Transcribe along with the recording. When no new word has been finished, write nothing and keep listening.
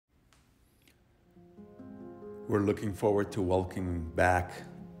We're looking forward to welcoming back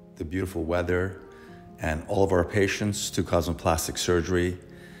the beautiful weather and all of our patients to Cosmoplastic surgery.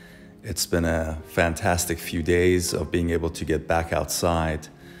 It's been a fantastic few days of being able to get back outside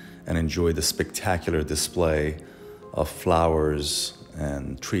and enjoy the spectacular display of flowers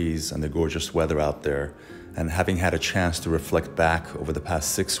and trees and the gorgeous weather out there, and having had a chance to reflect back over the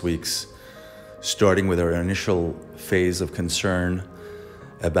past 6 weeks, starting with our initial phase of concern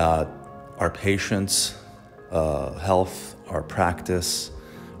about our patients' health, our practice,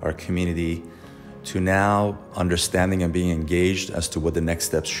 our community, to now understanding and being engaged as to what the next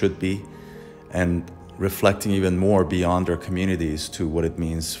steps should be, and reflecting even more beyond our communities to what it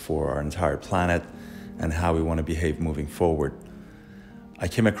means for our entire planet and how we want to behave moving forward. I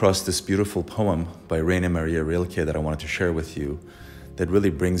came across this beautiful poem by Rainer Maria Rilke that I wanted to share with you that really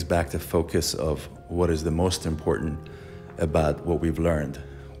brings back the focus of what is the most important about what we've learned,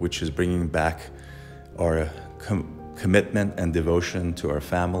 which is bringing back our commitment and devotion to our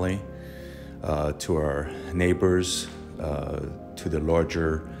family, to our neighbors, to the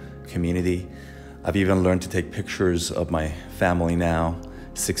larger community. I've even learned to take pictures of my family now,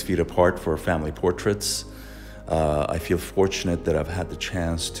 6 feet apart, for family portraits. I feel fortunate that I've had the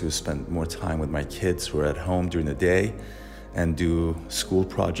chance to spend more time with my kids who are at home during the day and do school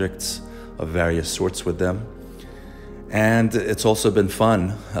projects of various sorts with them. And it's also been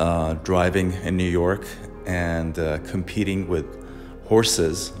fun driving in New York and competing with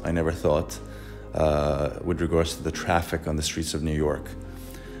horses, I never thought, with regards to the traffic on the streets of New York.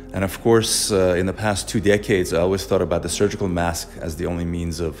 And of course, in the past 2 decades, I always thought about the surgical mask as the only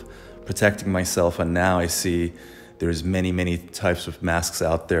means of protecting myself, and now I see there's many types of masks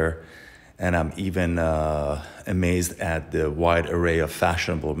out there, and I'm even amazed at the wide array of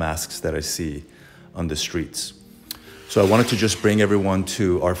fashionable masks that I see on the streets. So I wanted to just bring everyone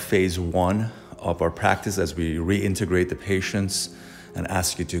to our phase 1 of our practice as we reintegrate the patients and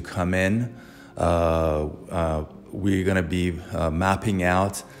ask you to come in. We're going to be mapping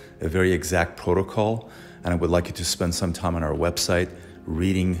out a very exact protocol, and I would like you to spend some time on our website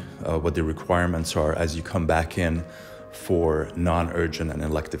reading what the requirements are as you come back in for non-urgent and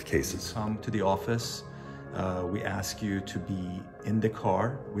elective cases. Come to the office. We ask you to be in the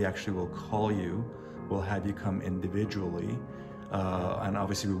car. We actually will call you. We'll have you come individually. And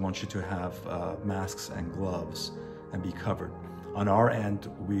obviously we want you to have masks and gloves and be covered. On our end,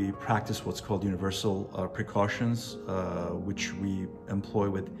 we practice what's called universal precautions, which we employ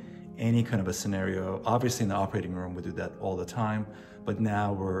with any kind of a scenario. Obviously in the operating room, we do that all the time, but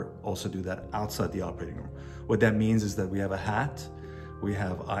now we're also do that outside the operating room. What that means is that we have a hat, we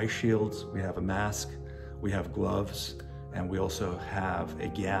have eye shields, we have a mask, we have gloves, and we also have a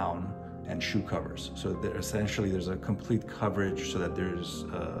gown and shoe covers. So essentially there's a complete coverage so that there's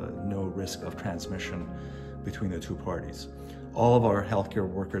no risk of transmission between the two parties. All of our healthcare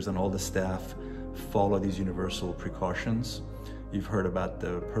workers and all the staff follow these universal precautions. You've heard about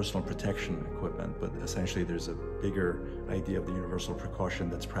the personal protection equipment, but essentially there's a bigger idea of the universal precaution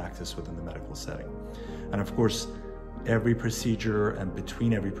that's practiced within the medical setting. And of course, every procedure and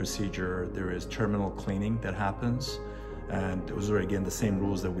between every procedure, there is terminal cleaning that happens. And those are, again, the same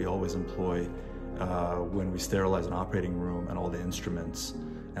rules that we always employ when we sterilize an operating room and all the instruments.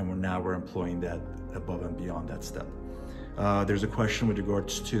 And we're employing that above and beyond that step. There's a question with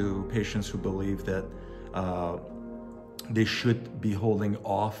regards to patients who believe that they should be holding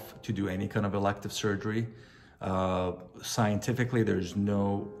off to do any kind of elective surgery. Scientifically, there's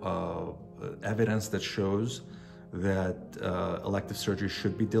no evidence that shows that elective surgery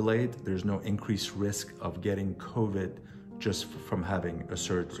should be delayed. There's no increased risk of getting COVID just from having a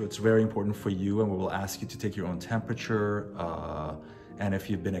surgery. So it's very important for you, and we will ask you to take your own temperature, and if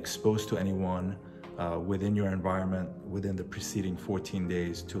you've been exposed to anyone within your environment within the preceding 14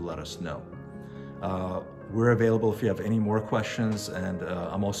 days, to let us know. We're available if you have any more questions, and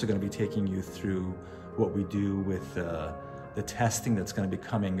I'm also going to be taking you through what we do with the testing that's going to be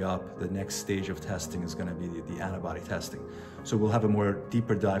coming up. The next stage of testing is going to be the antibody testing. So we'll have a more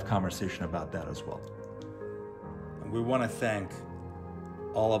deeper dive conversation about that as well. And we want to thank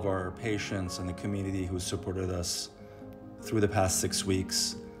all of our patients and the community who supported us through the past 6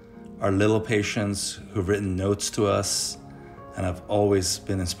 weeks. Our little patients who've written notes to us and have always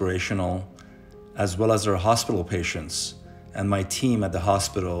been inspirational, as well as our hospital patients and my team at the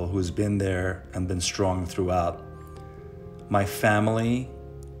hospital who's been there and been strong throughout. My family,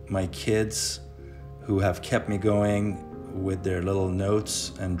 my kids who have kept me going with their little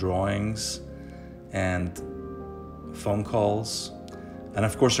notes and drawings and phone calls, and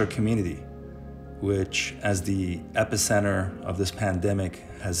of course our community, which as the epicenter of this pandemic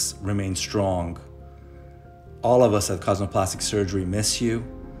has remained strong All of us at Cosmoplastic Surgery miss you,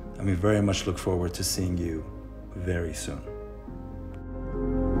 and we very much look forward to seeing you very soon.